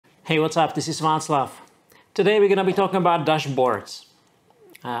Hey, what's up? This is Václav. Today we're going to be talking about dashboards.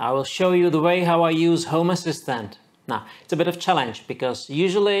 I will show you the way how I use Home Assistant. Now, it's a bit of challenge because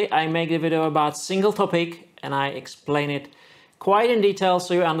usually I make a video about single topic and I explain it quite in detail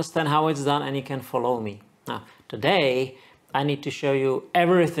so you understand how it's done and you can follow me. Now, today I need to show you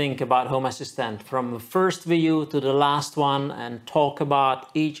everything about Home Assistant from the first view to the last one and talk about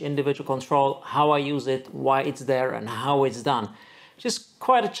each individual control, how I use it, why it's there and how it's done. Just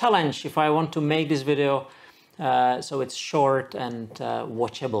quite a challenge if I want to make this video so it's short and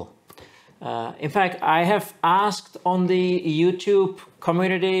watchable. In fact, I have asked on the YouTube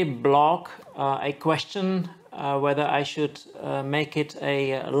community blog a question whether I should make it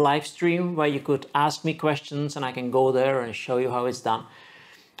a live stream where you could ask me questions and I can go there and show you how it's done,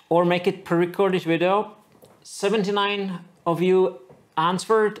 or make it pre-recorded video. 79 of you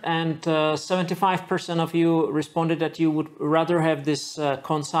answered and 75% of you responded that you would rather have this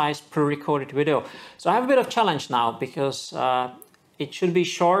concise pre-recorded video. So I have a bit of challenge now because it should be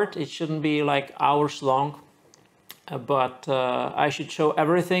short, it shouldn't be like hours long, but I should show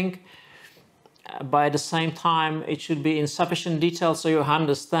everything. But at the same time, it should be in sufficient detail so you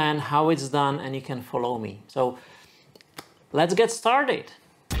understand how it's done and you can follow me. So let's get started.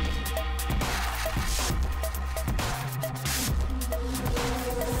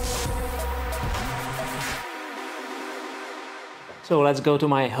 So let's go to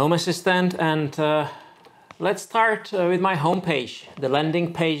my Home Assistant and let's start with my home page, the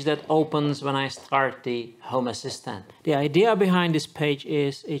landing page that opens when I start the Home Assistant. The idea behind this page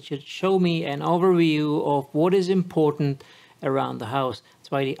is it should show me an overview of what is important around the house.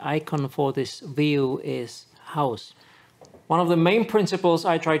 That's why the icon for this view is house. One of the main principles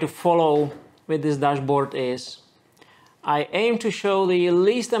I try to follow with this dashboard is I aim to show the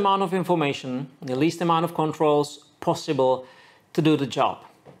least amount of information, the least amount of controls possible to do the job.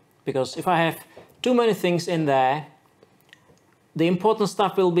 Because if I have too many things in there, the important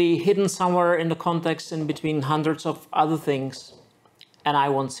stuff will be hidden somewhere in the context in between hundreds of other things, and I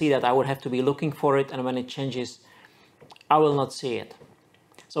won't see that. I would have to be looking for it, and when it changes, I will not see it.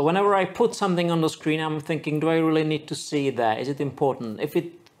 So whenever I put something on the screen, I'm thinking, do I really need to see it there? Is it important? If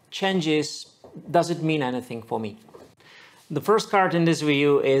it changes, does it mean anything for me? The first card in this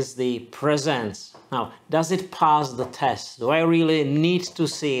view is the presence. Now, does it pass the test? Do I really need to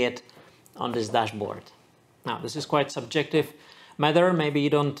see it on this dashboard? Now, this is quite subjective matter. Maybe you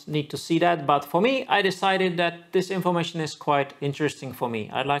don't need to see that, but for me, I decided that this information is quite interesting for me.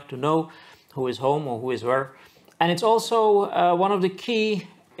 I'd like to know who is home or who is where. And it's also one of the key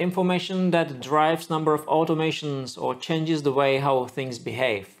information that drives number of automations or changes the way how things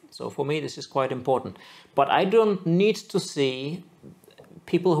behave. So for me, this is quite important. But I don't need to see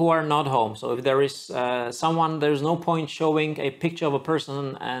people who are not home. So if there is someone, there's no point showing a picture of a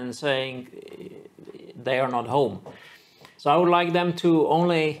person and saying they are not home. So I would like them to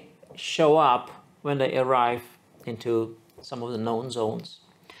only show up when they arrive into some of the known zones.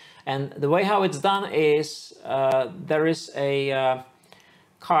 And the way how it's done is there is a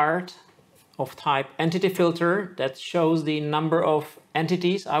card of type entity filter that shows the number of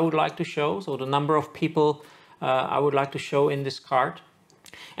entities I would like to show. So the number of people I would like to show in this card.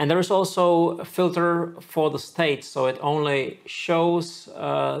 And there is also a filter for the states, so it only shows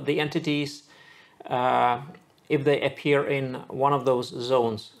the entities if they appear in one of those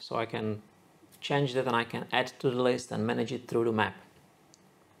zones. So I can change that and I can add to the list and manage it through the map.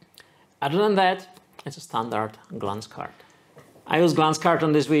 Other than that, it's a standard glance card. I use glance card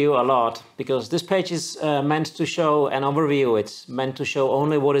on this view a lot because this page is meant to show an overview. It's meant to show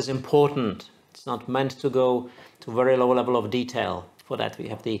only what is important. It's not meant to go to very low level of detail. For that we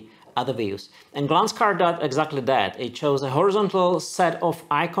have the other views. And glance card does exactly that. It shows a horizontal set of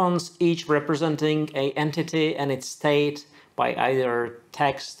icons, each representing an entity and its state by either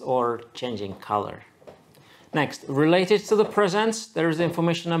text or changing color. Next, related to the presence, there is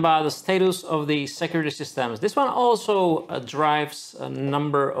information about the status of the security systems. This one also drives a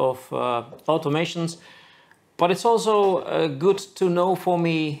number of automations, but it's also good to know for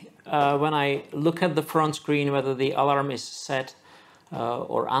me when I look at the front screen whether the alarm is set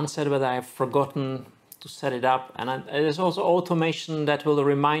or unset, whether I've forgotten to set it up. And there's also automation that will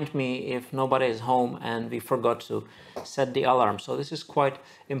remind me if nobody is home and we forgot to set the alarm. So this is quite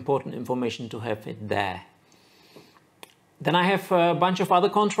important information to have it there. Then I have a bunch of other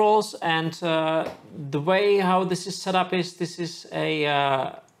controls, and the way how this is set up is this is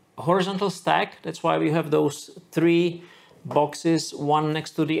a horizontal stack. That's why we have those three boxes, one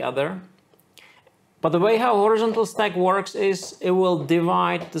next to the other. But the way how horizontal stack works is it will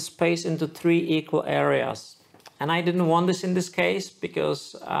divide the space into three equal areas. And I didn't want this in this case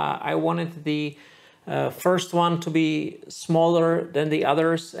because I wanted the first one to be smaller than the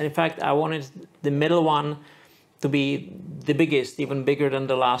others. In fact, I wanted the middle one to be the biggest, even bigger than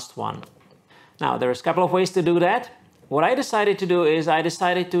the last one. Now, there's a couple of ways to do that. What I decided to do is I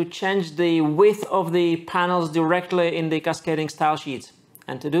decided to change the width of the panels directly in the cascading style sheets.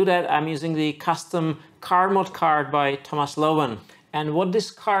 And to do that, I'm using the custom card mod card by Thomas Lowen. And what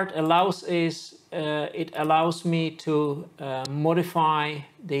this card allows is it allows me to modify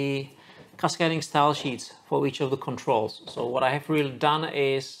the cascading style sheets for each of the controls. So what I have really done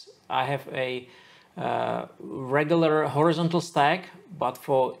is I have a regular horizontal stack, but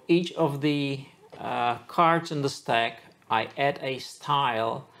for each of the cards in the stack, I add a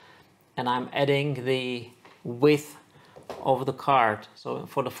style and I'm adding the width of the card. So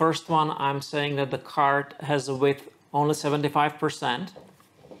for the first one, I'm saying that the card has a width only 75%.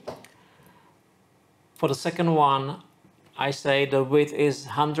 For the second one, I say the width is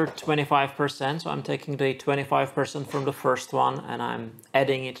 125%. So I'm taking the 25% from the first one and I'm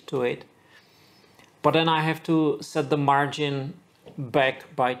adding it to it. But then I have to set the margin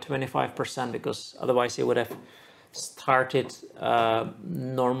back by 25% because otherwise it would have started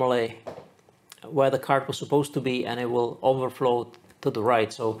normally where the card was supposed to be and it will overflow to the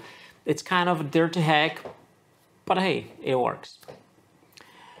right. So it's kind of a dirty hack, but hey, it works.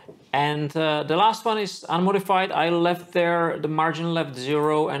 And the last one is unmodified. I left there, the margin left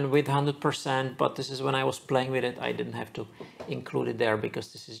 0 and with 100%, but this is when I was playing with it. I didn't have to include it there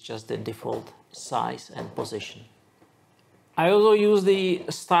because this is just the default size and position. I also use the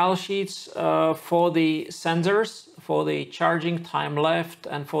style sheets for the sensors, for the charging time left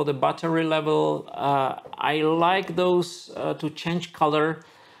and for the battery level. I like those to change color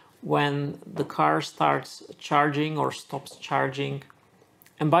when the car starts charging or stops charging.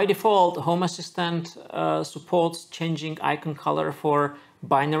 And by default, Home Assistant supports changing icon color for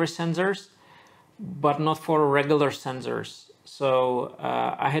binary sensors, but not for regular sensors. So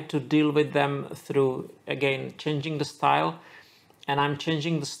I had to deal with them through, again, changing the style. And I'm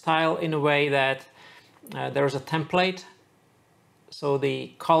changing the style in a way that there's a template. So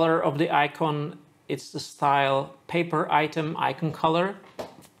the color of the icon, it's the style paper item icon color.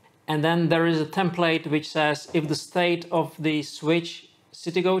 And then there is a template which says if the state of the switch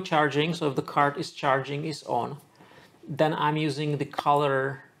CityGo charging, so if the card is charging, is on, then I'm using the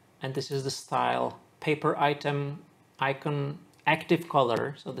color, and this is the style paper item icon active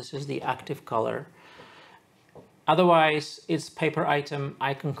color. So this is the active color. Otherwise, it's paper item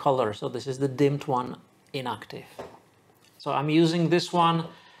icon color. So this is the dimmed one, inactive. So I'm using this one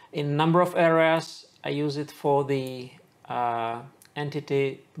in a number of areas. I use it for the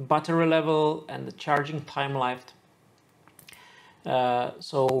entity battery level and the charging time left.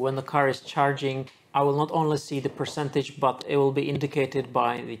 So when the car is charging, I will not only see the percentage, but it will be indicated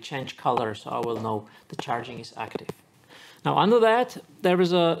by the change color. So I will know the charging is active. Now under that, there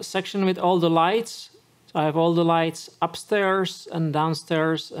is a section with all the lights. So I have all the lights upstairs and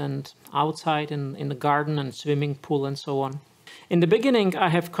downstairs and outside in the garden and swimming pool and so on. In the beginning, I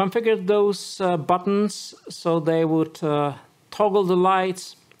have configured those buttons so they would toggle the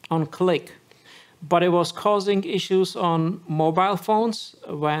lights on click. But it was causing issues on mobile phones.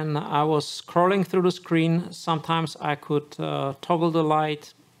 When I was scrolling through the screen, sometimes I could toggle the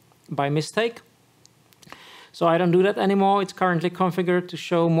light by mistake. So I don't do that anymore. It's currently configured to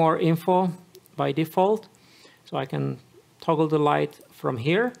show more info by default. So I can toggle the light from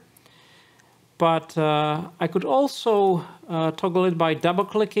here. But I could also toggle it by double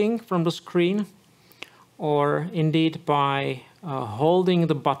clicking from the screen, or indeed by holding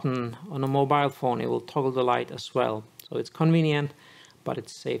the button on a mobile phone. It will toggle the light as well. So it's convenient, but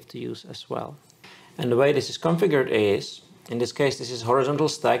it's safe to use as well. And the way this is configured is, in this case, this is horizontal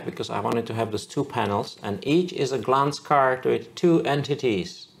stack because I wanted to have those two panels, and each is a glance card with two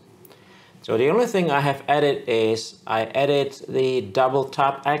entities. So the only thing I have added is I added the double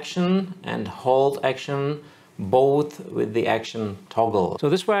tap action and hold action, both with the action toggle. So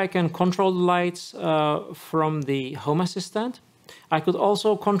this way I can control the lights from the Home Assistant. I could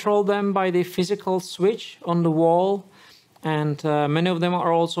also control them by the physical switch on the wall, and many of them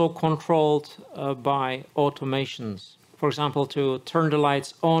are also controlled by automations. For example, to turn the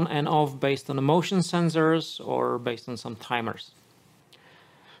lights on and off based on the motion sensors or based on some timers.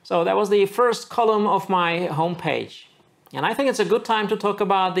 So that was the first column of my home page. And I think it's a good time to talk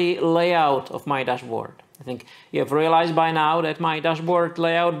about the layout of my dashboard. I think you have realized by now that my dashboard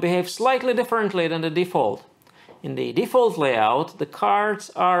layout behaves slightly differently than the default. In the default layout, the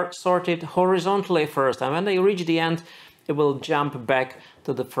cards are sorted horizontally first, and when they reach the end, it will jump back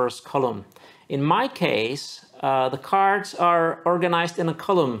to the first column. In my case, the cards are organized in a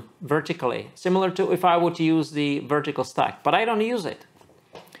column vertically, similar to if I would use the vertical stack, but I don't use it.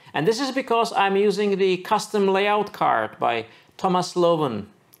 And this is because I'm using the custom layout card by Thomas Loven.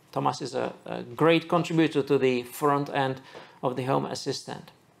 Thomas is a great contributor to the front end of the Home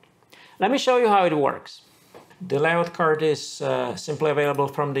Assistant. Let me show you how it works. The layout card is simply available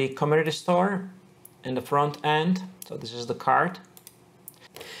from the community store in the front end. So this is the card.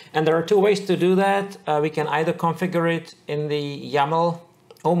 And there are two ways to do that. We can either configure it in the YAML,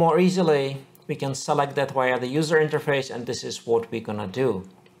 or more easily, we can select that via the user interface, and this is what we're gonna do.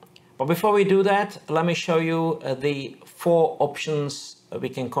 But before we do that, let me show you the 4 options we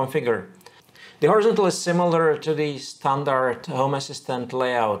can configure. The horizontal is similar to the standard Home Assistant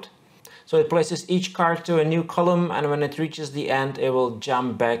layout. So it places each card to a new column, and when it reaches the end, it will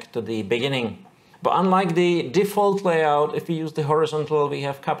jump back to the beginning. But unlike the default layout, if we use the horizontal, we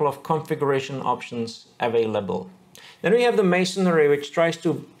have a couple of configuration options available. Then we have the masonry, which tries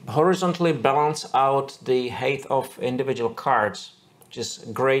to horizontally balance out the height of individual cards, which is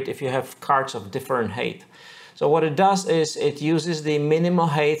great if you have cards of different height. So what it does is it uses the minimal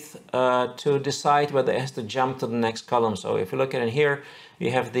height to decide whether it has to jump to the next column. So if you look at it here, you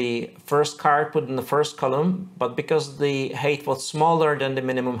have the first card put in the first column, but because the height was smaller than the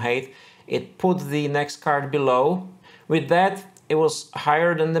minimum height, it put the next card below. With that, it was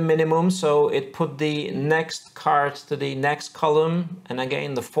higher than the minimum, so it put the next card to the next column, and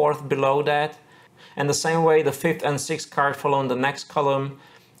again the fourth below that. And the same way, the fifth and sixth card follow in the next column,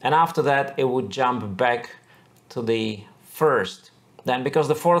 and after that it would jump back to the first. Then because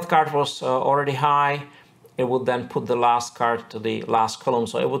the fourth card was already high, it would then put the last card to the last column.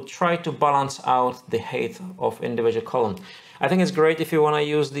 So it would try to balance out the height of individual column. I think it's great if you want to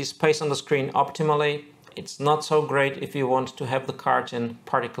use the space on the screen optimally. It's not so great if you want to have the cards in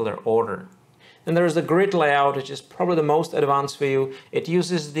particular order. Then there is the grid layout, which is probably the most advanced view. It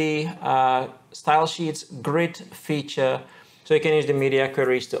uses the Style Sheets grid feature, so you can use the media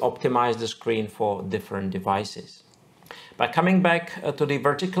queries to optimize the screen for different devices. By coming back to the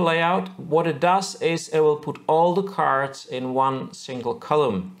vertical layout, what it does is it will put all the cards in one single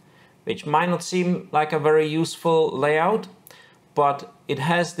column, which might not seem like a very useful layout, but it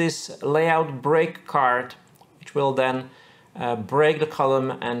has this layout break card, which will then break the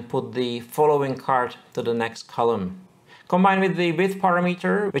column and put the following card to the next column. Combined with the width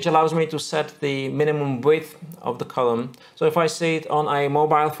parameter, which allows me to set the minimum width of the column. So if I see it on a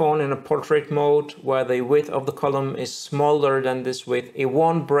mobile phone in a portrait mode where the width of the column is smaller than this width, it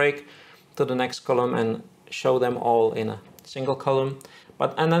won't break to the next column and show them all in a single column.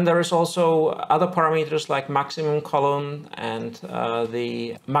 And then there is also other parameters like maximum column and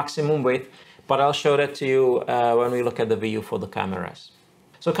the maximum width, but I'll show that to you when we look at the view for the cameras.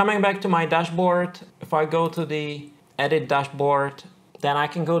 So coming back to my dashboard, if I go to the Edit Dashboard, then I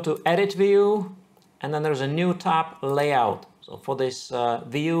can go to Edit View, and then there's a new tab, Layout. So for this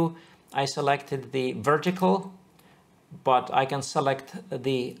view, I selected the vertical, but I can select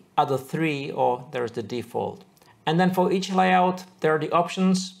the other 3, or there's the default. And then for each layout, there are the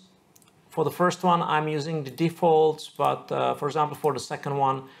options. For the first one, I'm using the defaults, but for example, for the second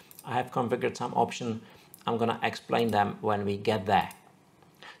one, I have configured some option. I'm gonna explain them when we get there.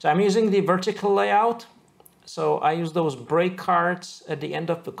 So I'm using the vertical layout. So I use those break cards at the end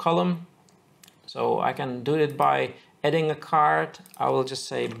of the column. So I can do it by adding a card. I will just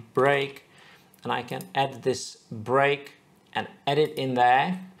say break, and I can add this break and add it in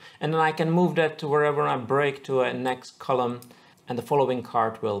there. And then I can move that to wherever I break to a next column, and the following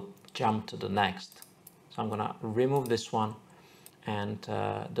card will jump to the next. So I'm gonna remove this one, and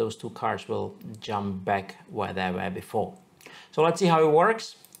those 2 cards will jump back where they were before. So let's see how it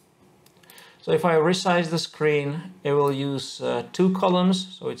works. So if I resize the screen, it will use 2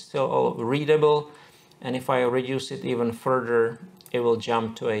 columns, so it's still all readable. And if I reduce it even further, it will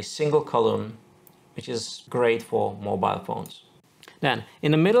jump to a single column, which is great for mobile phones. Then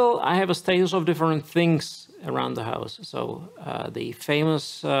in the middle, I have a status of different things around the house. So the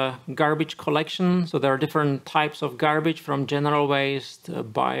famous garbage collection. So there are different types of garbage, from general waste,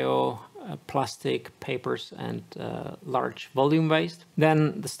 bio, plastic, papers, and large volume waste.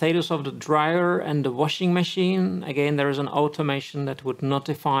 Then the status of the dryer and the washing machine. Again, there is an automation that would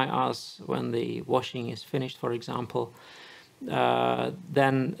notify us when the washing is finished, for example.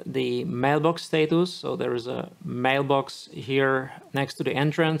 Then the mailbox status. So there is a mailbox here next to the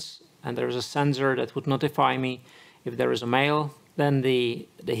entrance, and there is a sensor that would notify me if there is a mail. Then the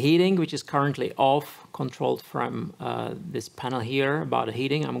heating, which is currently off, controlled from this panel here about the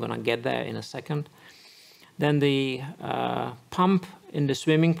heating. I'm gonna get there in a second. Then the pump in the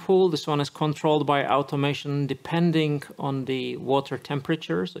swimming pool. This one is controlled by automation depending on the water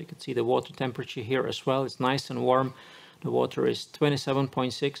temperature. So you can see the water temperature here as well. It's nice and warm. The water is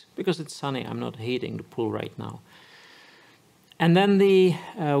 27.6 because it's sunny. I'm not heating the pool right now. And then the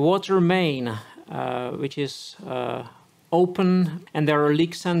water main, which is open, and there are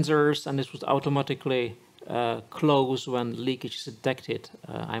leak sensors, and this was automatically close when leakage is detected.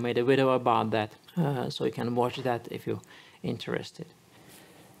 I made a video about that, so you can watch that if you're interested.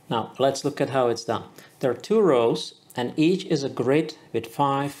 Now let's look at how it's done. There are 2 rows, and each is a grid with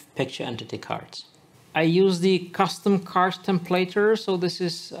 5 picture entity cards. I use the custom card templater, so this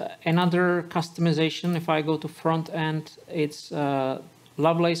is another customization. If I go to front end, it's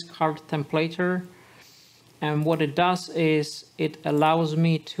Lovelace card templater, and what it does is it allows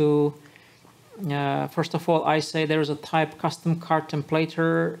me to first of all, I say there's a type custom card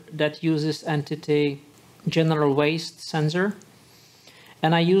templater that uses entity general waste sensor,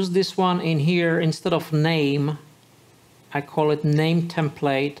 and I use this one in here. Instead of name, I call it name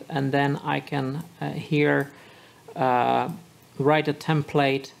template, and then I can here write a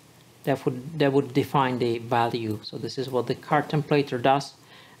template that would define the value. So this is what the card templater does.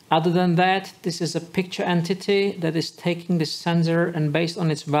 Other than that, this is a picture entity that is taking this sensor, and based on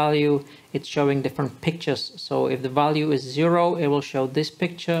its value, it's showing different pictures. So if the value is 0, it will show this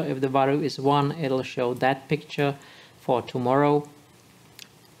picture. If the value is 1, it'll show that picture for tomorrow.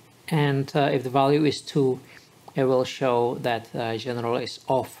 And if the value is 2, it will show that general is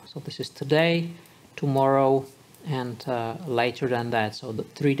off. So this is today, tomorrow, and later than that. So the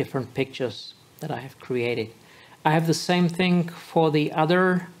 3 different pictures that I have created. I have the same thing for the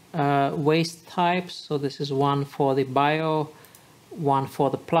other waste types. So this is one for the bio, one for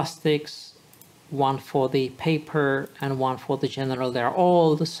the plastics, one for the paper, and one for the general. They're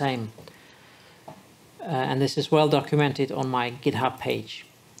all the same. And this is well documented on my GitHub page.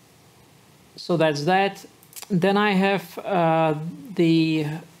 So that's that. Then I have the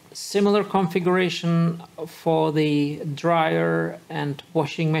similar configuration for the dryer and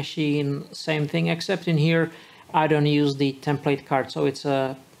washing machine, same thing, except in here I don't use the template card, so it's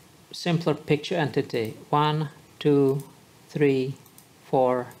a simpler picture entity. 1, 2, 3,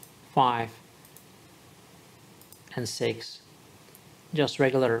 4, 5, and 6. Just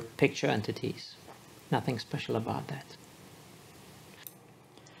regular picture entities. Nothing special about that.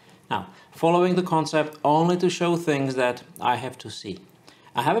 Now, following the concept only to show things that I have to see.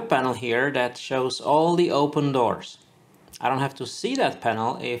 I have a panel here that shows all the open doors. I don't have to see that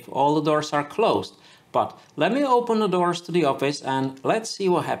panel if all the doors are closed, but let me open the doors to the office and let's see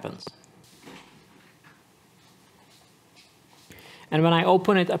what happens. And when I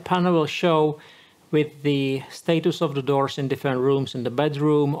open it, a panel will show with the status of the doors in different rooms, in the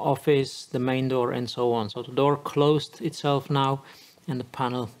bedroom, office, the main door, and so on. So the door closed itself now, and the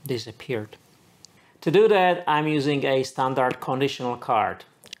panel disappeared. To do that, I'm using a standard conditional card.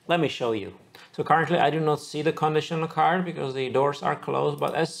 Let me show you. So currently I do not see the conditional card because the doors are closed,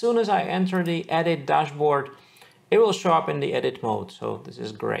 but as soon as I enter the edit dashboard, it will show up in the edit mode. So this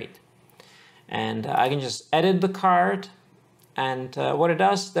is great. And I can just edit the card, and what it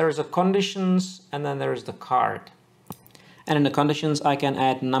does, there is a conditions, and then there is the card. And in the conditions I can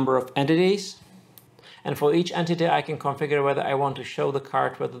add number of entities. And for each entity, I can configure whether I want to show the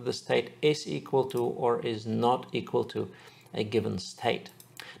card whether the state is equal to or is not equal to a given state.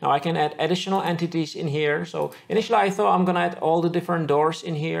 Now I can add additional entities in here. So initially I thought I'm going to add all the different doors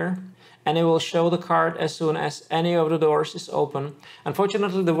in here, and it will show the card as soon as any of the doors is open.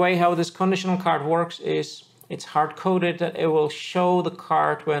 Unfortunately, the way how this conditional card works is it's hard-coded that it will show the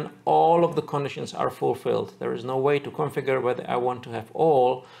card when all of the conditions are fulfilled. There is no way to configure whether I want to have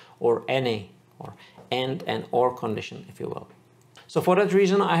all or any, or and or condition, if you will. So for that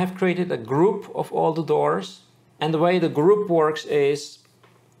reason, I have created a group of all the doors, and the way the group works is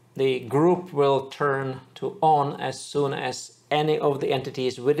the group will turn to on as soon as any of the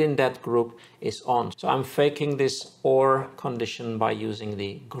entities within that group is on. So I'm faking this or condition by using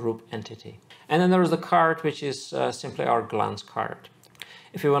the group entity. And then there's the card, which is simply our glance card.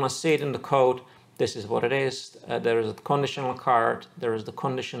 If you want to see it in the code, this is what it is. There is a conditional card, there is the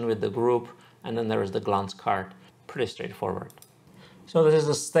condition with the group, and then there is the glance card. Pretty straightforward. So this is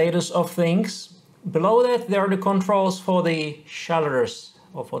the status of things. Below that, there are the controls for the shutters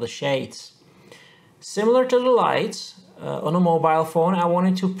or for the shades. Similar to the lights on a mobile phone, I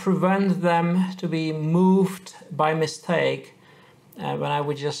wanted to prevent them to be moved by mistake when I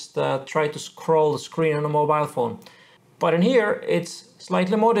would just try to scroll the screen on a mobile phone. But in here, it's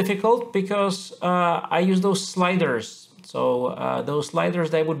slightly more difficult because I use those sliders. So those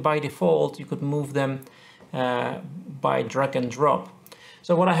sliders, they would by default, you could move them by drag and drop.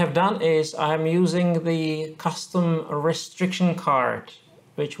 So what I have done is I'm using the custom restriction card,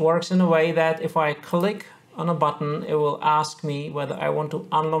 which works in a way that if I click on a button, it will ask me whether I want to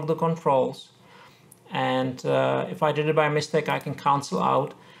unlock the controls. And if I did it by mistake, I can cancel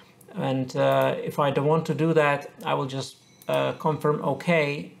out. And if I don't want to do that, I will just confirm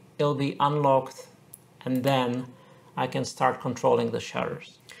OK. It'll be unlocked, and then I can start controlling the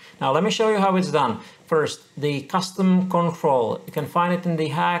shutters. Now let me show you how it's done. First, the custom control. You can find it in the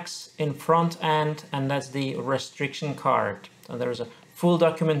hacks in front end, and that's the restriction card. So there's a full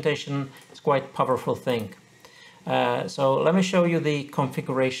documentation. It's quite a powerful thing. So let me show you the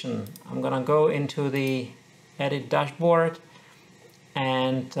configuration. I'm gonna go into the edit dashboard,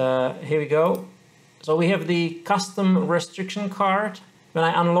 and here we go. So we have the custom restriction card. When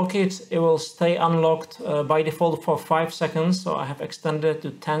I unlock it, it will stay unlocked by default for 5 seconds. So I have extended it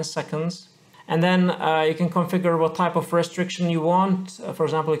to 10 seconds. And then you can configure what type of restriction you want. For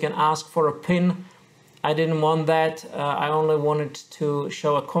example, you can ask for a pin. I didn't want that. I only wanted to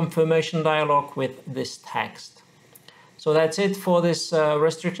show a confirmation dialog with this text. So that's it for this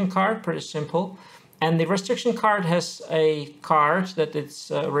restriction card, pretty simple. And the restriction card has a card that it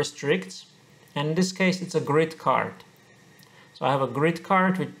restricts. And in this case, it's a grid card. So I have a grid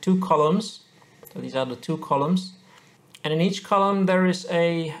card with 2 columns. So these are the 2 columns. And in each column there is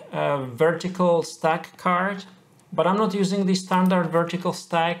a vertical stack card. But I'm not using the standard vertical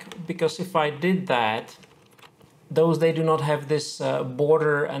stack, because if I did that, they do not have this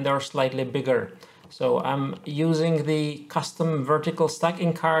border and they're slightly bigger. So I'm using the custom vertical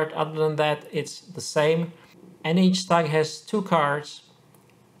stacking card. Other than that, it's the same. And each stack has 2 cards.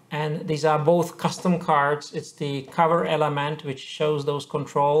 And these are both custom cards. It's the cover element, which shows those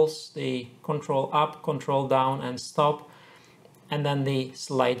controls, the control up, control down, and stop, and then the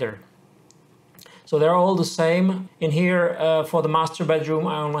slider. So they're all the same. In here, for the master bedroom,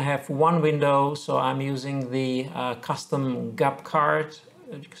 I only have 1 window, so I'm using the custom gap card,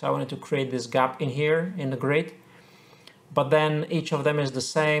 because I wanted to create this gap in here in the grid. But then each of them is the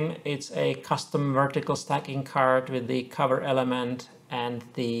same. It's a custom vertical stacking card with the cover element and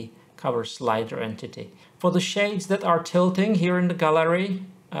the cover slider entity. For the shades that are tilting here in the gallery,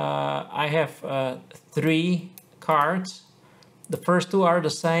 I have 3 cards. The first 2 are the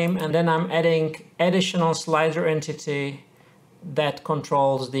same, and then I'm adding additional slider entity that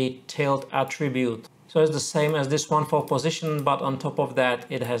controls the tilt attribute. So it's the same as this one for position, but on top of that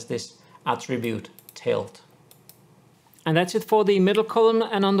it has this attribute tilt. And that's it for the middle column.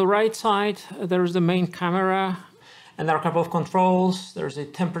 And on the right side there's the main camera. And there are a couple of controls. There's a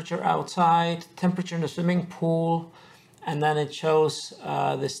temperature outside, temperature in the swimming pool, and then it shows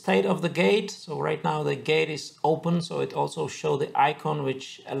the state of the gate. So right now the gate is open, so it also shows the icon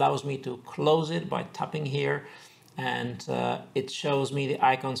which allows me to close it by tapping here. And it shows me the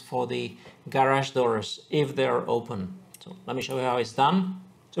icons for the garage doors if they're open. So let me show you how it's done.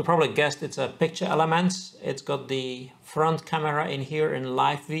 So you probably guessed it's a picture elements. It's got the front camera in here in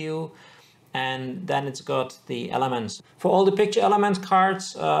live view, and then it's got the elements. For all the picture elements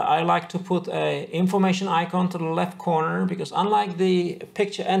cards, I like to put a information icon to the left corner, because unlike the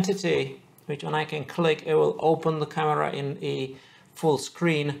picture entity, which when I can click, it will open the camera in a full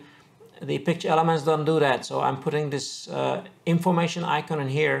screen, the picture elements don't do that. So I'm putting this information icon in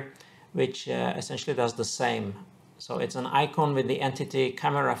here, which essentially does the same. So it's an icon with the entity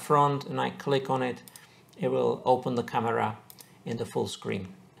camera front, and I click on it, it will open the camera in the full screen.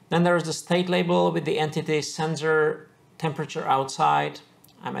 Then there is the state label with the entity sensor temperature outside.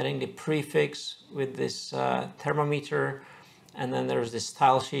 I'm adding the prefix with this thermometer, and then there's the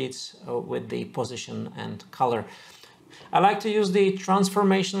style sheets with the position and color. I like to use the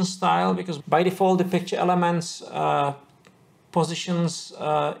transformation style, because by default the picture elements positions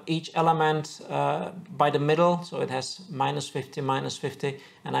each element by the middle, so it has -50, -50,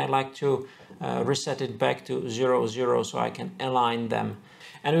 and I like to reset it back to 0, 0, so I can align them.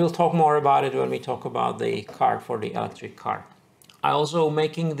 And we'll talk more about it when we talk about the card for the electric car. I also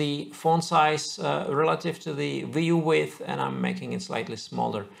making the font size relative to the view width, and I'm making it slightly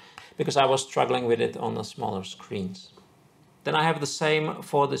smaller because I was struggling with it on the smaller screens. Then I have the same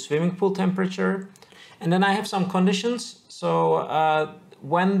for the swimming pool temperature. And then I have some conditions. So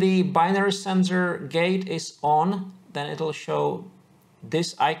when the binary sensor gate is on, then it'll show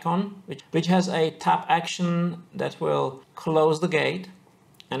this icon, which has a tap action that will close the gate.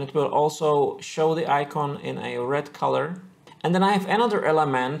 And it will also show the icon in a red color. And then I have another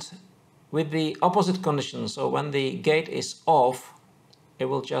element with the opposite condition. So when the gate is off, it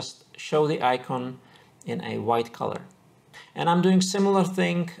will just show the icon in a white color. And I'm doing similar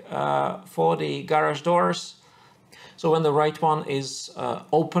thing for the garage doors. So when the right one is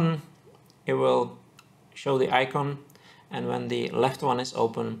open, it will show the icon, and when the left one is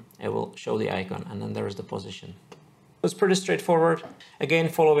open, it will show the icon, and then there is the position. It's pretty straightforward. Again,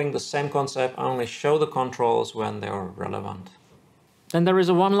 following the same concept, I only show the controls when they are relevant. Then there is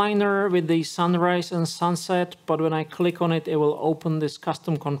a one-liner with the sunrise and sunset, but when I click on it, it will open this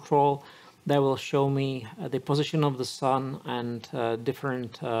custom control that will show me the position of the sun and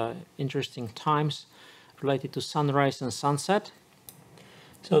different interesting times related to sunrise and sunset.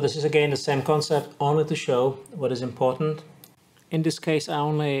 So this is again the same concept, only to show what is important. In this case, I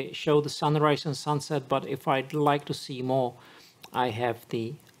only show the sunrise and sunset, but if I'd like to see more, I have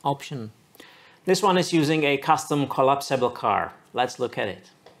the option. This one is using a custom collapsible card. Let's look at it.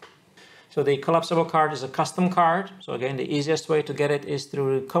 So the collapsible card is a custom card. So again, the easiest way to get it is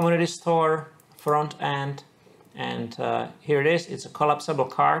through the community store, front end, and here it is. It's a collapsible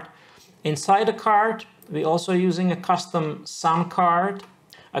card. Inside the card, we're also using a custom sun card,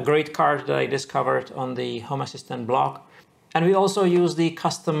 a great card that I discovered on the Home Assistant blog. And we also use the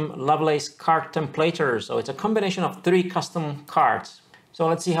custom Lovelace card templater. So it's a combination of 3 custom cards. So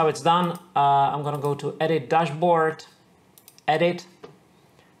let's see how it's done. I'm gonna go to Edit Dashboard, Edit.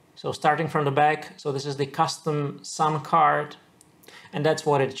 So starting from the back, so this is the custom sun card, and that's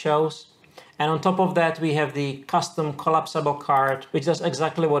what it shows. And on top of that, we have the custom collapsible card, which does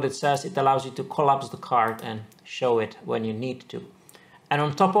exactly what it says. It allows you to collapse the card and show it when you need to. And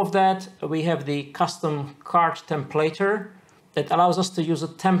on top of that, we have the custom card templater that allows us to use a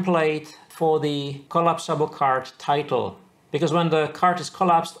template for the collapsible card title. Because when the card is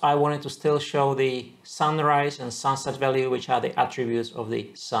collapsed, I want it to still show the sunrise and sunset value, which are the attributes of the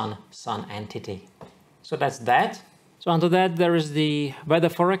sun entity. So that's that. So under that, there is the weather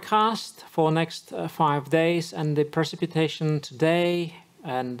forecast for next 5 days, and the precipitation today,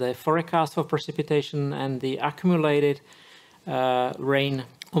 and the forecast for precipitation, and the accumulated rain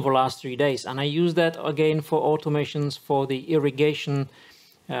over the last 3 days. And I use that again for automations for the irrigation,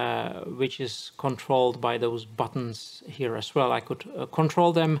 which is controlled by those buttons here as well. I could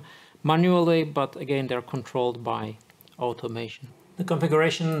control them manually, but again, they're controlled by automation. The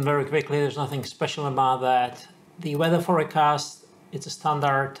configuration, very quickly, there's nothing special about that. The weather forecast, it's a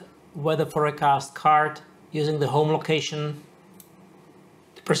standard weather forecast card using the home location.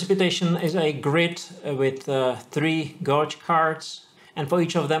 The precipitation is a grid with 3 gauge cards. And for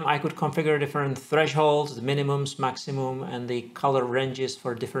each of them, I could configure different thresholds, the minimums, maximum, and the color ranges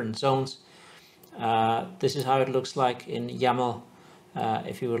for different zones. This is how it looks like in YAML,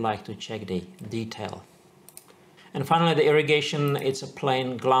 if you would like to check the detail. And finally, the irrigation, it's a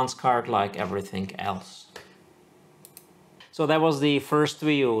plain glance card like everything else. So that was the first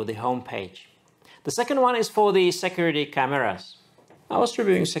view, the home page. The second one is for the security cameras. I was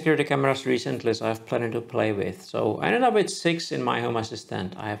reviewing security cameras recently, so I have plenty to play with. So I ended up with 6 in my Home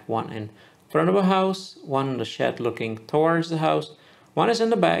Assistant. I have 1 in front of a house, 1 in the shed looking towards the house, 1 is in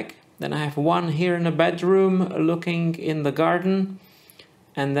the back, then I have 1 here in the bedroom looking in the garden,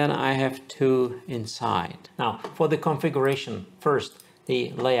 and then I have 2 inside. Now for the configuration, first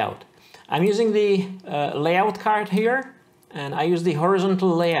the layout. I'm using the layout card here, and I use the horizontal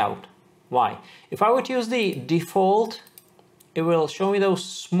layout. Why? If I would use the default, it will show me those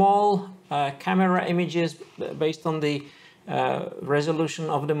small camera images based on the resolution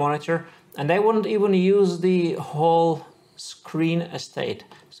of the monitor, and they wouldn't even use the whole screen estate.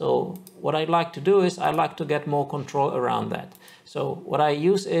 So what I'd like to do is I like to get more control around that. So what I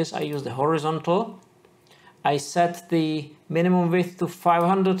use is I use the horizontal. I set the minimum width to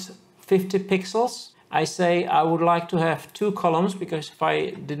 550 pixels. I say I would like to have 2 columns, because if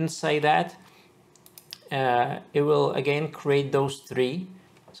I didn't say that, it will again create those 3.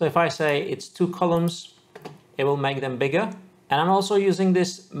 So if I say it's 2 columns, it will make them bigger. And I'm also using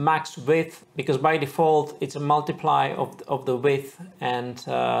this max width because by default it's a multiply of the width, and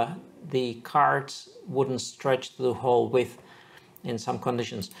the cards wouldn't stretch to the whole width in some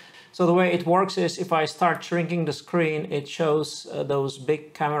conditions. So the way it works is if I start shrinking the screen, it shows those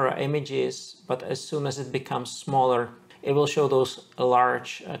big camera images, but as soon as it becomes smaller, it will show those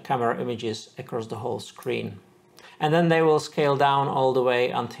large camera images across the whole screen. And then they will scale down all the way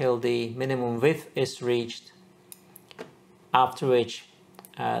until the minimum width is reached, after which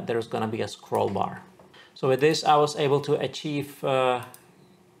there's going to be a scroll bar. So with this, I was able to achieve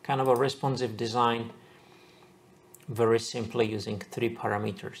kind of a responsive design very simply using 3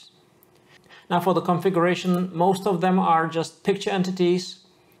 parameters. Now for the configuration, most of them are just picture entities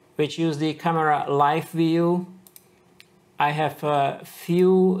which use the camera live view. I have a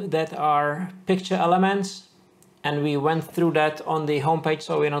few that are picture elements, and we went through that on the homepage,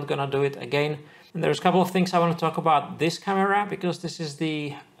 so we're not going to do it again. And there's a couple of things I want to talk about this camera, because this is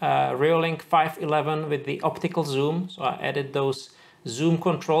the Reolink 511 with the optical zoom. So I added those zoom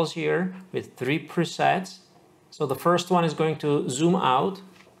controls here with 3 presets. So the first one is going to zoom out.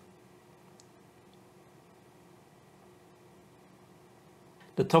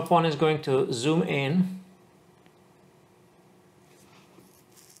 The top one is going to zoom in.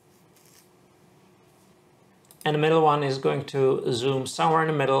 And the middle one is going to zoom somewhere in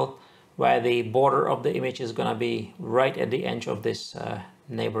the middle, where the border of the image is going to be right at the edge of this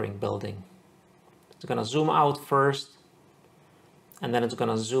neighboring building. It's going to zoom out first, and then it's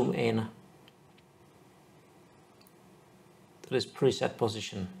going to zoom in to this preset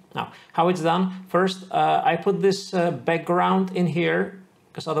position. Now, how it's done? First, I put this background in here,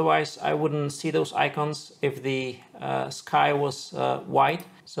 because otherwise I wouldn't see those icons if the sky was white.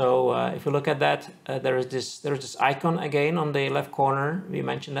 So if you look at that, there's this icon again on the left corner. We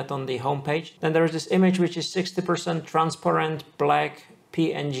mentioned that on the home page. Then there is this image which is 60% transparent black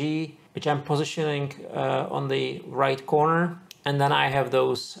PNG, which I'm positioning on the right corner. And then I have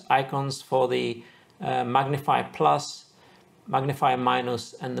those icons for the magnify plus, magnify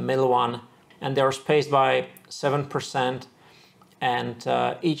minus, and the middle one. And they're spaced by 7%. And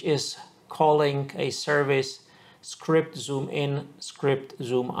each is calling a service: script zoom in, script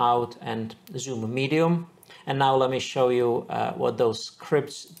zoom out, and zoom medium. And now let me show you what those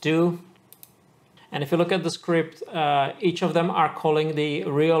scripts do. And if you look at the script, each of them are calling the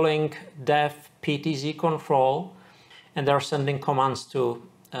Reolink def PTZ control, and they're sending commands to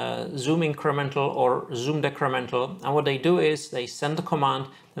zoom incremental or zoom decremental. And what they do is they send the command,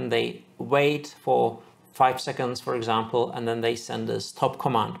 and they wait for 5 seconds, for example, and then they send a stop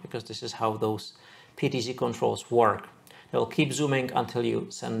command, because this is how those PTZ controls work. They'll keep zooming until you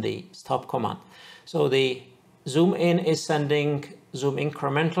send the stop command. So the zoom in is sending zoom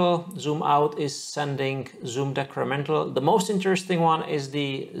incremental, zoom out is sending zoom decremental. The most interesting one is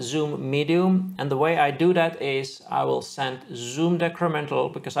the zoom medium, and the way I do that is I will send zoom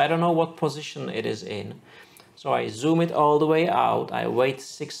decremental, because I don't know what position it is in. So I zoom it all the way out, I wait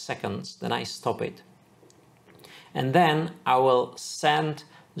 6 seconds, then I stop it. And then I will send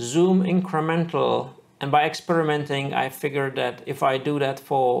zoom incremental, and by experimenting I figured that if I do that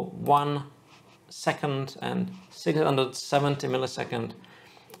for 1 second and 670 milliseconds,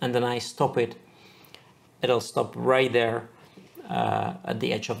 and then I stop it, it'll stop right there at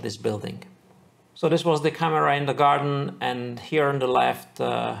the edge of this building. So this was the camera in the garden, and here on the left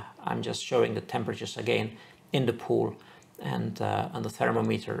I'm just showing the temperatures again in the pool, and on the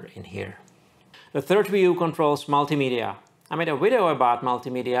thermometer in here. The third view controls multimedia. I made a video about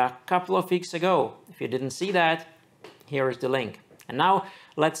multimedia a couple of weeks ago. If you didn't see that, here is the link. And now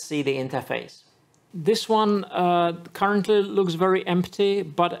let's see the interface. This one currently looks very empty,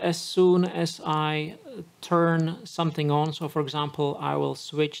 but as soon as I turn something on, so for example, I will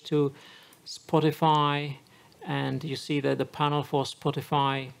switch to Spotify, and you see that the panel for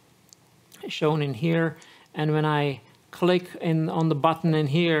Spotify is shown in here. And when I click on the button in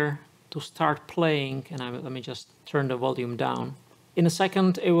here to start playing, and let me just turn the volume down. In a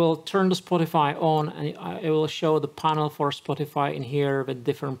second, it will turn the Spotify on, and it will show the panel for Spotify in here with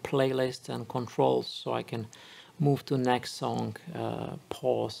different playlists and controls, so I can move to next song,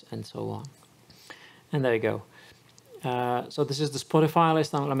 pause, and so on. And there you go. So this is the Spotify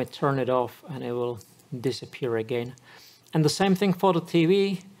list. Now let me turn it off, and it will disappear again. And the same thing for the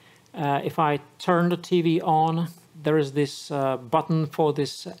TV. If I turn the TV on, there is this button for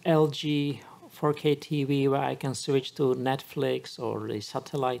this LG 4K TV where I can switch to Netflix or the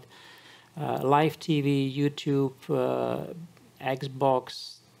satellite, live TV, YouTube,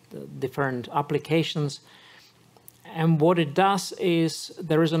 Xbox, different applications. And what it does is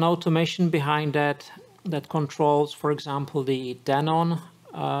there is an automation behind that controls, for example, the Denon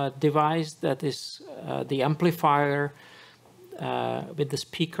device, that is the amplifier with the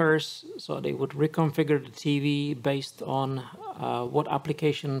speakers. So they would reconfigure the TV based on what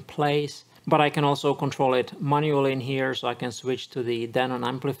application plays. But I can also control it manually in here, so I can switch to the Denon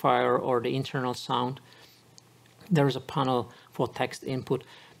amplifier or the internal sound. There is a panel for text input.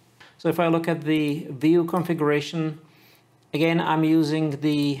 So if I look at the view configuration, again, I'm using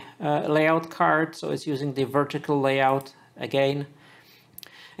the layout card, so it's using the vertical layout again.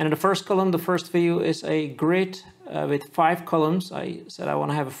 And in the first column, the first view is a grid with 5 columns. I said I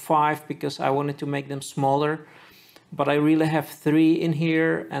want to have 5 because I wanted to make them smaller, but I really have 3 in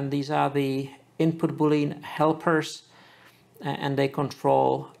here, and these are the input boolean helpers, and they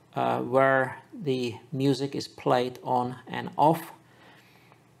control where the music is played on and off.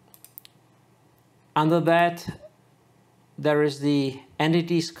 Under that, there is the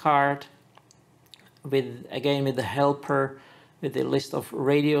entities card, with the helper, with the list of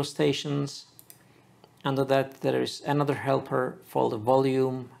radio stations. Under that there is another helper for the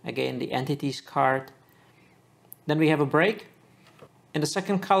volume, again the entities card. Then we have a break. In the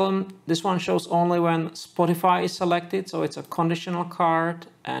second column, this one shows only when Spotify is selected, so it's a conditional card,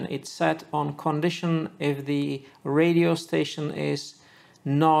 and it's set on condition if the radio station is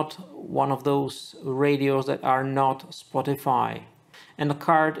not one of those radios that are not Spotify. And the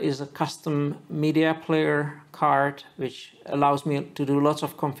card is a custom media player card, which allows me to do lots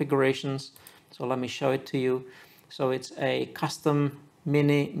of configurations. So let me show it to you. So it's a custom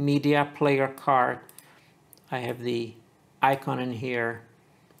mini media player card. I have the icon in here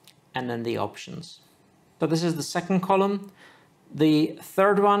and then the options. So this is the second column. The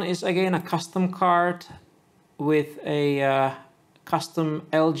third one is again a custom card with a custom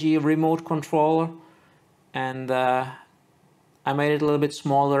LG remote controller, and I made it a little bit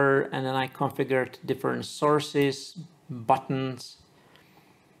smaller, and then I configured different sources, buttons,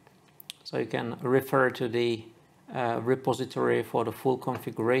 so you can refer to the repository for the full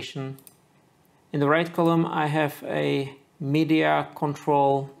configuration. In the right column I have a media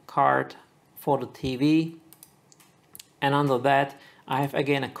control card for the TV, and under that I have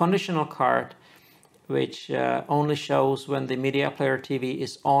again a conditional card which only shows when the media player TV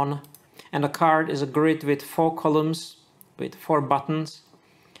is on, and the card is a grid with 4 columns with 4 buttons,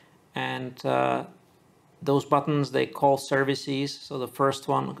 and those buttons they call services. So the first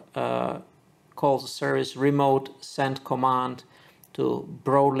one calls the service remote send command to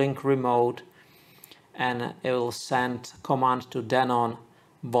Broadlink remote, and it will send command to Denon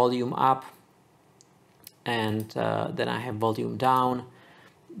volume up, and then I have volume down.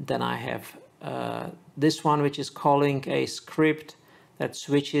 Then I have this one which is calling a script that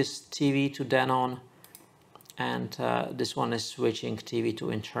switches TV to Denon, and this one is switching TV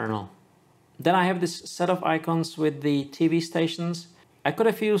to internal. Then I have this set of icons with the TV stations. I could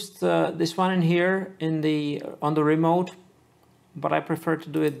have used this one in here on the remote, but I prefer to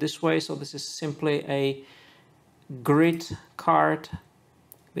do it this way. So this is simply a grid card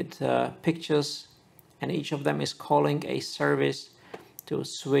with pictures, and each of them is calling a service to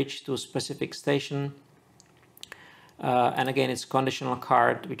switch to a specific station. And again, it's a conditional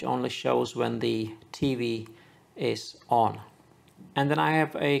card which only shows when the TV is on. And then I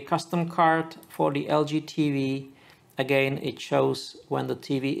have a custom card for the LG TV. Again, it shows when the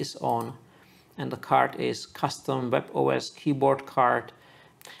TV is on, and the card is custom WebOS keyboard card,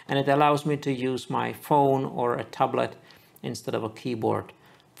 and it allows me to use my phone or a tablet instead of a keyboard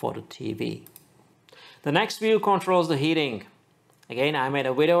for the TV. The next view controls the heating. Again, I made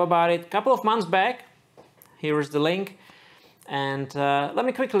a video about it a couple of months back. Here is the link, and let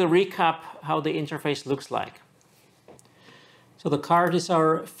me quickly recap how the interface looks like. So the card is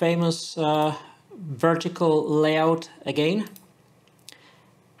our famous vertical layout again.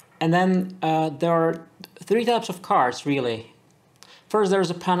 And then there are 3 types of cards really. First, there's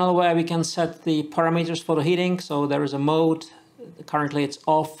a panel where we can set the parameters for the heating. So there is a mode. Currently it's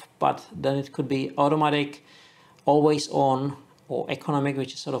off, but then it could be automatic, always on, or economic,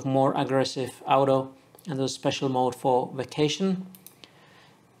 which is sort of more aggressive, auto, and there's a special mode for vacation.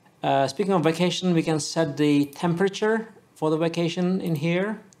 Speaking of vacation, we can set the temperature for the vacation in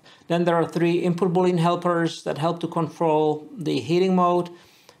here. Then there are 3 input boolean helpers that help to control the heating mode.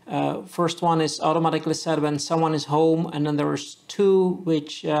 First one is automatically set when someone is home, and then there's 2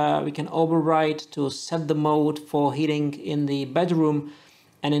 which we can override to set the mode for heating in the bedroom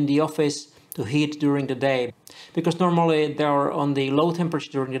and in the office to heat during the day. Because normally they are on the low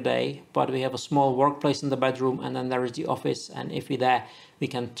temperature during the day, but we have a small workplace in the bedroom, and then there is the office, and if we're there, we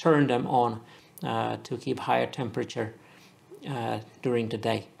can turn them on to keep higher temperature during the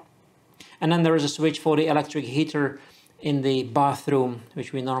day. And then there is a switch for the electric heater in the bathroom,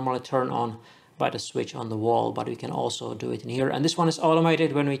 which we normally turn on by the switch on the wall, but we can also do it in here. And this one is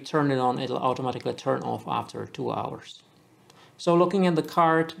automated. When we turn it on, it'll automatically turn off after 2 hours. So looking at the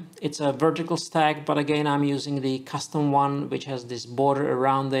card, it's a vertical stack, but again, I'm using the custom one, which has this border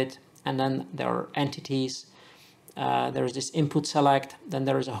around it. And then there are entities. There is this input select. Then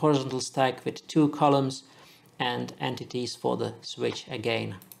there is a horizontal stack with 2 columns and entities for the switch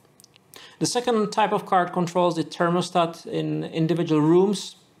again. The second type of card controls the thermostat in individual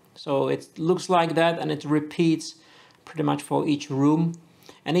rooms. So it looks like that, and it repeats pretty much for each room.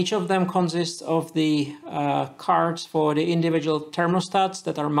 And each of them consists of the cards for the individual thermostats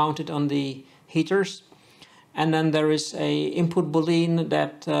that are mounted on the heaters. And then there is a input boolean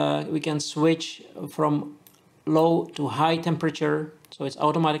that we can switch from low to high temperature. So it's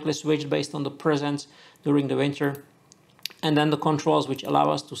automatically switched based on the presence during the winter. And then the controls which allow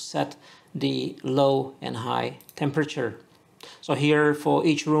us to set the low and high temperature. So here for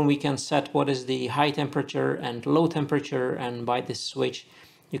each room we can set what is the high temperature and low temperature, and by this switch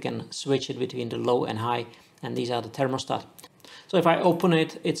you can switch it between the low and high, and these are the thermostat. So if I open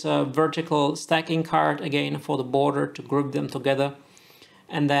it, it's a vertical stacking card again for the border to group them together.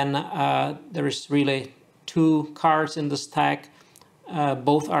 And then there is really two cards in the stack.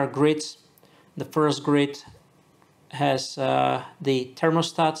 Both are grids. The first grid has the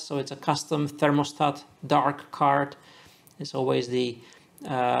thermostat, so it's a custom thermostat dark card. It's always the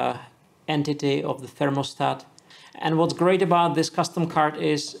entity of the thermostat. And what's great about this custom card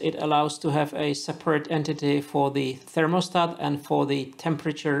is it allows to have a separate entity for the thermostat and for the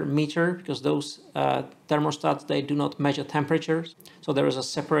temperature meter, because those thermostats, they do not measure temperatures. So there is a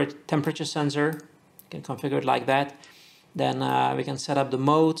separate temperature sensor. You can configure it like that. Then we can set up the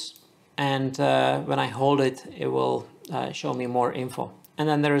modes, and when I hold it, it will show me more info. And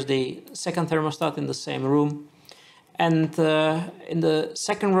then there is the second thermostat in the same room. And in the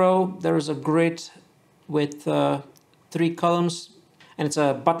second row, there is a grid with 3 columns, and it's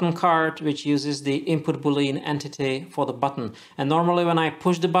a button card which uses the input boolean entity for the button. And normally when I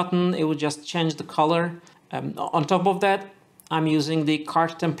push the button, it would just change the color. On top of that, I'm using the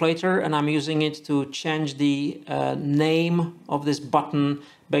card templater, and I'm using it to change the name of this button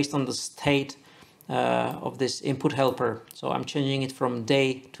based on the state of this input helper. So I'm changing it from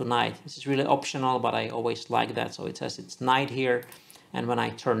day to night. This is really optional, but I always like that. So it says it's night here, and when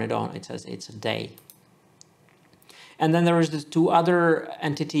I turn it on, it says it's a day. And then there is the 2 other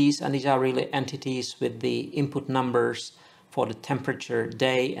entities, and these are really entities with the input numbers for the temperature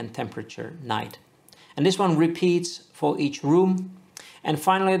day and temperature night. And this one repeats for each room. And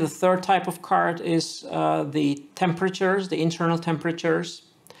finally, the third type of card is the temperatures, the internal temperatures.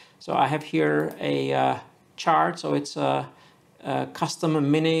 So I have here a chart, so it's a custom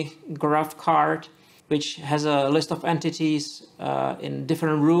mini graph card, which has a list of entities in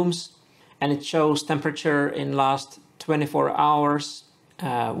different rooms, and it shows temperature in last 24 hours,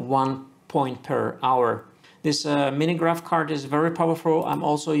 1 point per hour. This mini graph card is very powerful. I'm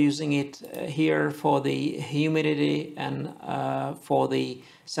also using it here for the humidity and for the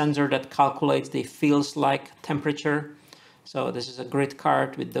sensor that calculates the feels like temperature. So this is a grid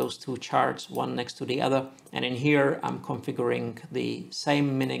card with those 2 charts, one next to the other. And in here, I'm configuring the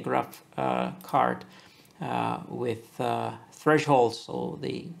same mini graph card with thresholds. So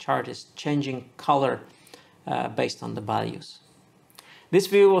the chart is changing color based on the values. This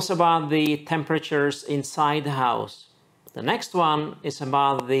view was about the temperatures inside the house. The next one is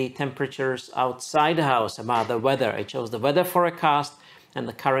about the temperatures outside the house, about the weather. It shows the weather forecast and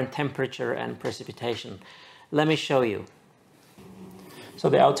the current temperature and precipitation. Let me show you. So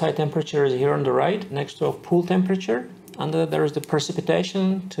the outside temperature is here on the right, next to a pool temperature. Under there is the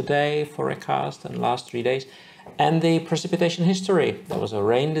precipitation, today, forecast, and last 3 days. And the precipitation history. There was a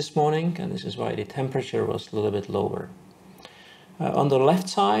rain this morning, and this is why the temperature was a little bit lower. On the left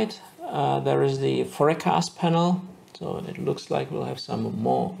side, there is the forecast panel. So it looks like we'll have some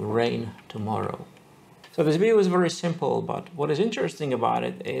more rain tomorrow. So this view is very simple, but what is interesting about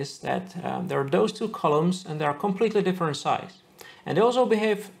it is that there are those 2 columns, and they are completely different size. And they also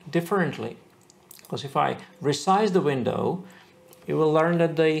behave differently. Because if I resize the window, you will learn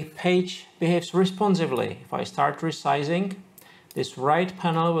that the page behaves responsively. If I start resizing, this right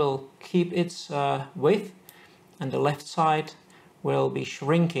panel will keep its width, and the left side will be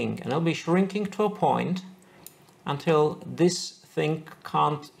shrinking. And it'll be shrinking to a point until this thing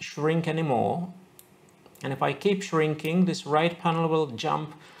can't shrink anymore. And if I keep shrinking, this right panel will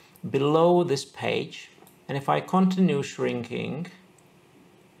jump below this page. And if I continue shrinking,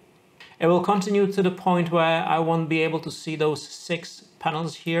 it will continue to the point where I won't be able to see those 6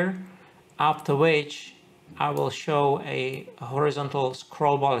 panels here, after which I will show a horizontal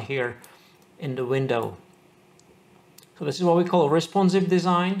scroll bar here in the window. So this is what we call responsive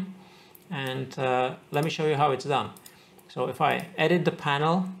design, and let me show you how it's done. So if I edit the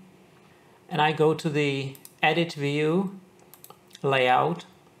panel and I go to the edit view layout,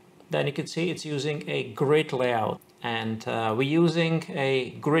 then you can see it's using a grid layout. And we're using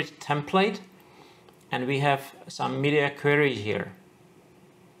a grid template, and we have some media queries here.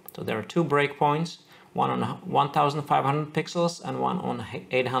 So there are 2 breakpoints, one on 1500 pixels and one on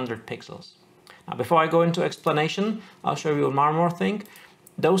 800 pixels. Now, before I go into explanation, I'll show you one more thing.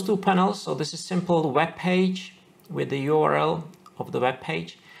 Those 2 panels, so this is simple web page with the URL of the web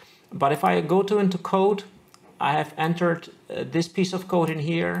page. But if I go into code, I have entered this piece of code in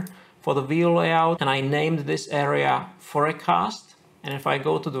here for the view layout, and I named this area forecast. And if I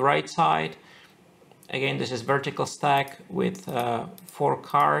go to the right side, Again, this is vertical stack with 4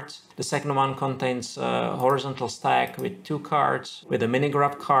 cards. The second one contains horizontal stack with 2 cards, with a mini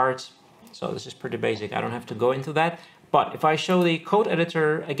graph card. So this is pretty basic. I don't have to go into that. But if I show the code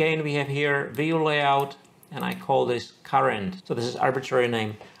editor, again, we have here view layout, and I call this current. So this is arbitrary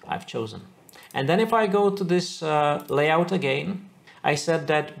name I've chosen. And then if I go to this layout again, I said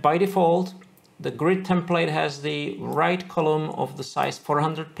that by default, the grid template has the right column of the size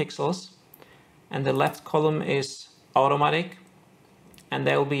 400 pixels, and the left column is automatic, and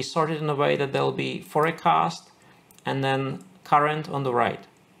they'll be sorted in a way that they'll be forecast and then current on the right.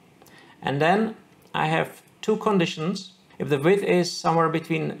 And then I have 2 conditions. If the width is somewhere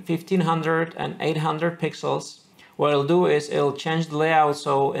between 1500 and 800 pixels, what it'll do is it'll change the layout,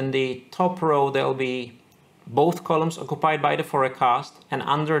 so in the top row there'll be both columns occupied by the forecast, and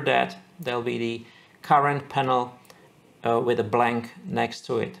under that there'll be the current panel with a blank next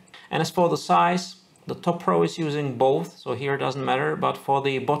to it. And as for the size, the top row is using both, so here it doesn't matter, but for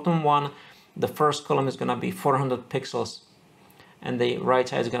the bottom one, the first column is going to be 400 pixels and the right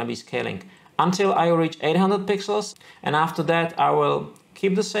side is going to be scaling until I reach 800 pixels, and after that I will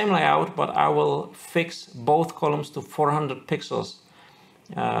keep the same layout, but I will fix both columns to 400 pixels,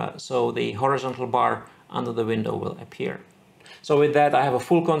 so the horizontal bar under the window will appear. So with that, I have a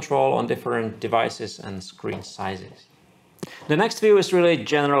full control on different devices and screen sizes. The next view is really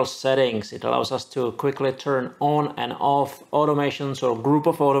general settings. It allows us to quickly turn on and off automations or group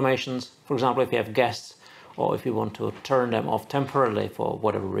of automations. For example, if you have guests, or if you want to turn them off temporarily for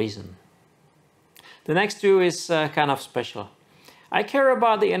whatever reason. The next view is kind of special. I care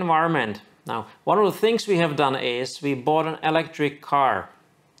about the environment. Now, one of the things we have done is we bought an electric car.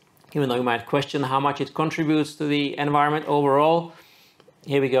 Even though you might question how much it contributes to the environment overall,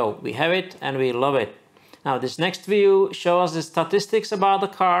 here we go. We have it and we love it. Now, this next view shows the statistics about the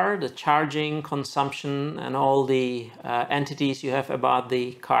car, the charging, consumption, and all the entities you have about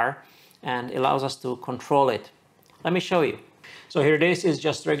the car, and allows us to control it. Let me show you. So here it is. It's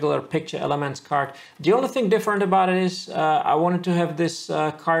just regular picture elements card. The only thing different about it is I wanted to have this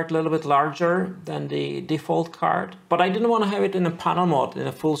card a little bit larger than the default card, but I didn't want to have it in a panel mode, in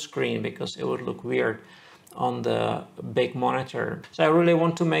a full screen, because it would look weird on the big monitor. So I really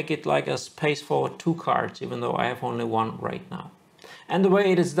want to make it like a space for 2 cards, even though I have only 1 right now. And the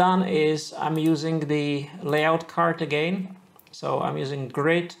way it is done is I'm using the layout card again. So I'm using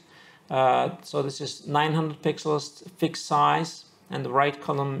grid. So this is 900 pixels fixed size, and the right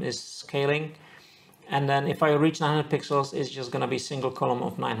column is scaling. And then if I reach 900 pixels, it's just going to be single column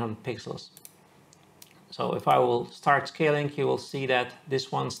of 900 pixels. So if I will start scaling, you will see that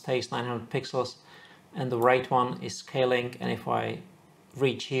this one stays 900 pixels and the right one is scaling. And if I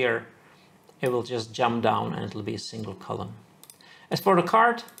reach here, it will just jump down and it'll be a single column. As for the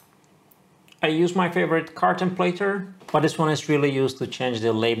card, I use my favorite card templater, but this one is really used to change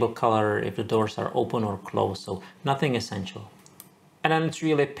the label color if the doors are open or closed, so nothing essential. And then it's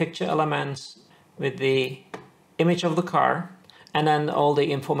really picture elements with the image of the car, and then all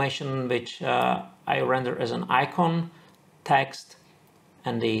the information which I render as an icon, text,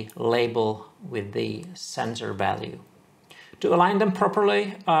 and the label with the sensor value. To align them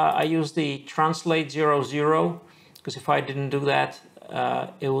properly, I use the translate 00, because if I didn't do that,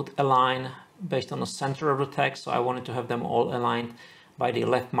 it would align based on the center of the text, so I wanted to have them all aligned by the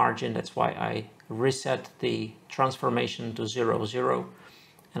left margin. That's why I reset the transformation to 00,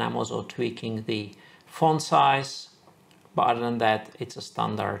 and I'm also tweaking the font size, but other than that, it's a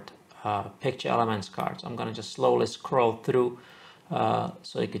standard picture elements card. So I'm going to just slowly scroll through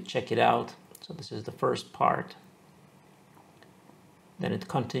so you could check it out. So this is the first part, then it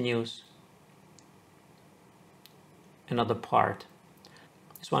continues, another part.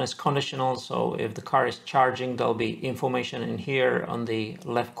 This one is conditional, so if the car is charging, there'll be information in here on the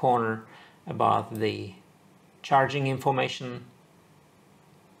left corner about the charging information.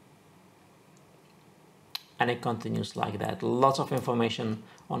 And it continues like that. Lots of information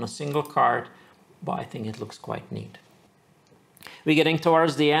on a single card, but I think it looks quite neat. We're getting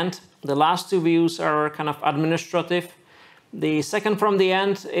towards the end. The last 2 views are kind of administrative. The second from the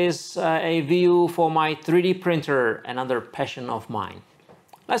end is a view for my 3D printer, another passion of mine.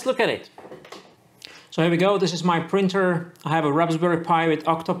 Let's look at it. So here we go. This is my printer. I have a Raspberry Pi with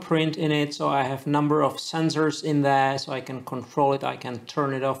Octoprint in it, so I have a number of sensors in there, so I can control it. I can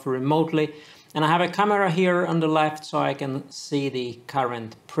turn it off remotely. And I have a camera here on the left, so I can see the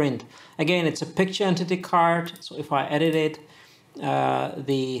current print. Again, it's a picture entity card, so if I edit it,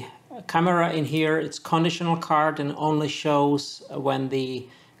 the camera in here, it's conditional card and only shows when the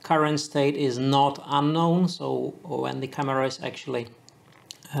current state is not unknown, so when the camera is actually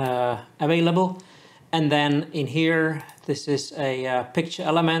available. And then in here, this is a picture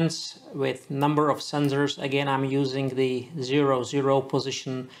elements with number of sensors. Again, I'm using the 0, 0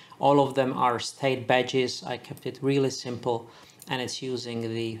 position. All of them are state badges. I kept it really simple, and it's using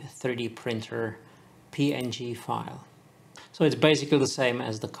the 3D printer PNG file. So it's basically the same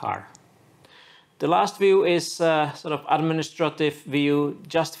as the car. The last view is sort of administrative view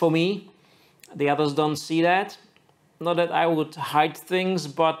just for me. The others don't see that. Not that I would hide things,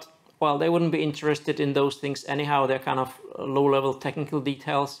 but well, they wouldn't be interested in those things anyhow. They're kind of low-level technical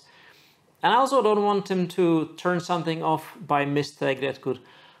details. And I also don't want them to turn something off by mistake that could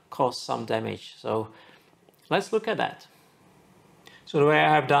cause some damage. So let's look at that. So the way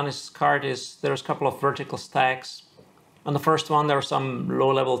I have done this card is there's a couple of vertical stacks. On the first one, there are some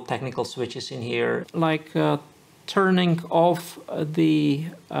low-level technical switches in here, like turning off the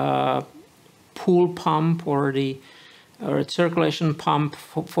pool pump or the circulation pump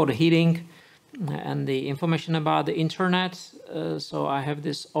for the heating, and the information about the internet. So I have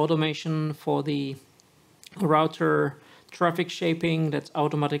this automation for the router traffic shaping that's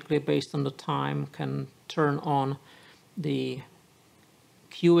automatically based on the time, can turn on the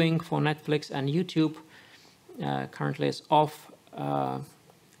queuing for Netflix and YouTube. Currently it's off, but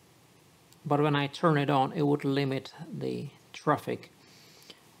when I turn it on, it would limit the traffic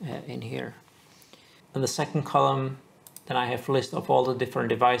in here. In the second column, then I have a list of all the different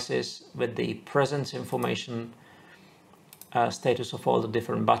devices with the presence information, status of all the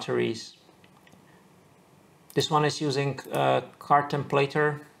different batteries. This one is using card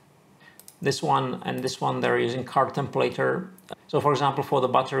templator. This one and this one, they're using card templator. So for example, for the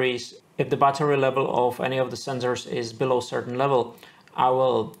batteries, if the battery level of any of the sensors is below a certain level, I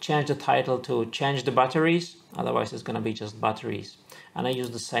will change the title to change the batteries. Otherwise it's going to be just batteries. And I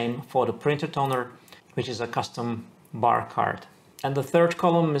use the same for the printer toner, which is a custom bar card. And the third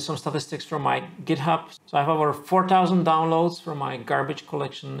column is some statistics from my GitHub. So I have over 4,000 downloads from my garbage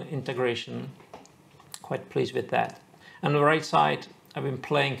collection integration. Quite pleased with that. And on the right side, I've been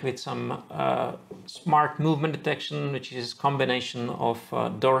playing with some smart movement detection, which is a combination of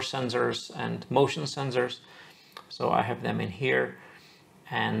door sensors and motion sensors. So I have them in here.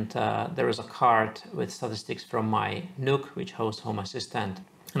 And there is a card with statistics from my NUC, which hosts Home Assistant.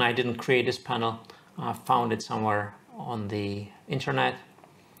 And I didn't create this panel. I found it somewhere on the internet.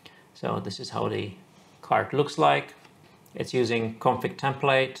 So this is how the card looks like. It's using config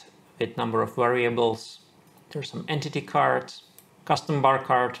template with number of variables. There's some entity cards, custom bar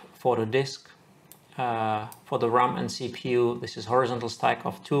card for the disk. For the RAM and CPU, this is horizontal stack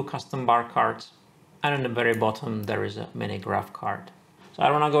of 2 custom bar cards. And on the very bottom, there is a mini graph card. So I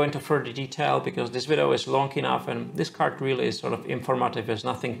don't want to go into further detail because this video is long enough, and this card really is sort of informative. There's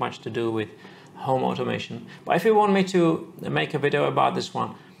nothing much to do with home automation. But if you want me to make a video about this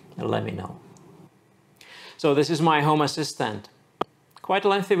one, let me know. So this is my Home Assistant. Quite a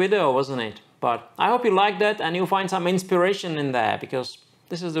lengthy video, wasn't it? But I hope you liked that and you find some inspiration in there, because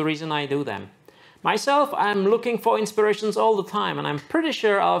this is the reason I do them. Myself, I'm looking for inspirations all the time, and I'm pretty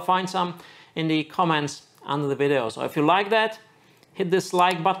sure I'll find some in the comments under the video. So if you like that, hit this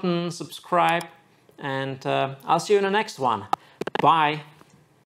like button, subscribe, and I'll see you in the next one. Bye.